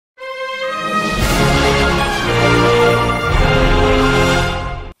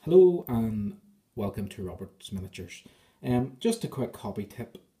Welcome to Robert's Miniatures. Just a quick hobby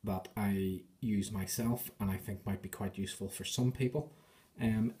tip that I use myself and I think might be quite useful for some people.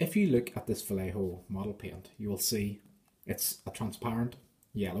 If you look at this Vallejo model paint, you will see it's a transparent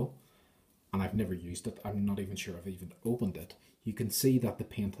yellow, and I've never used it. I'm not even sure I've even opened it. You can see that the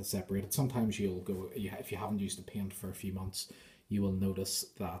paint has separated. Sometimes if you haven't used the paint for a few months, you will notice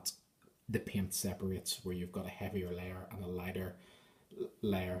that the paint separates where you've got a heavier layer and a lighter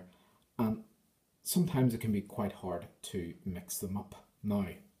layer. And sometimes it can be quite hard to mix them up. Now,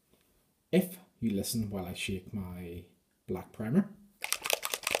 if you listen while I shake my black primer,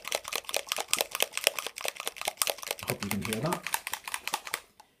 I hope you can hear that.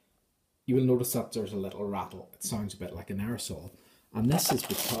 You will notice that there's a little rattle. It sounds a bit like an aerosol. And this is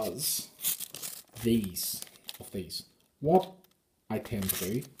because what I tend to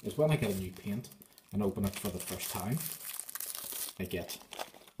do is when I get a new paint and open it for the first time, I get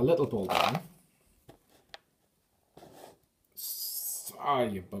a little ball down. Ah,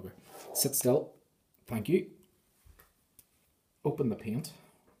 you bugger. Sit still. Thank you. Open the paint,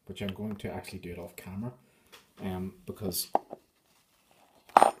 which I'm going to actually do it off camera, because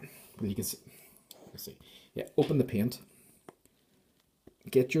you can see. Let's see. Yeah, open the paint.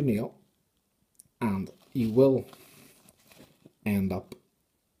 Get your nail, and you will end up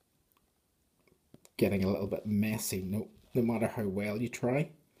getting a little bit messy. No matter how well you try.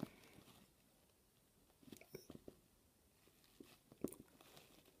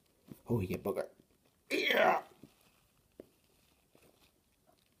 Oh, you bugger. Yeah.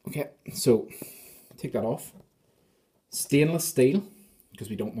 Okay, so take that off. Stainless steel, because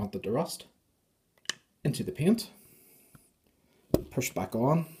we don't want it to rust. Into the paint. Push back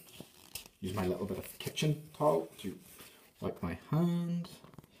on. Use my little bit of kitchen towel to wipe my hand.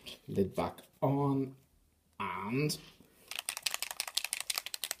 Lid back on. And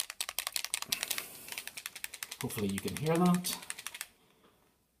hopefully you can hear that.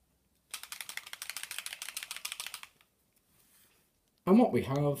 And what we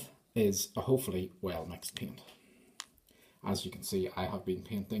have is a hopefully well mixed paint. As you can see, I have been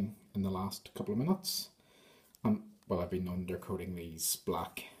painting in the last couple of minutes. Well, I've been undercoating these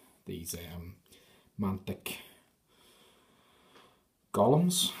Mantic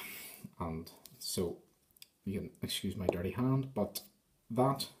golems, and so you can excuse my dirty hand, but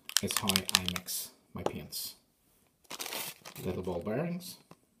that is how I mix my paints. Little ball bearings.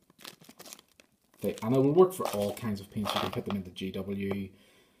 And it will work for all kinds of paints. You can put them into GW,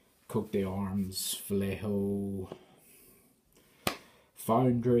 Cote d'Arms, Vallejo,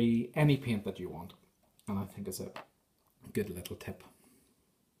 Foundry, any paint that you want. And I think it's a good little tip.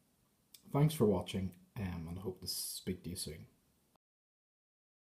 Thanks for watching, and I hope to speak to you soon.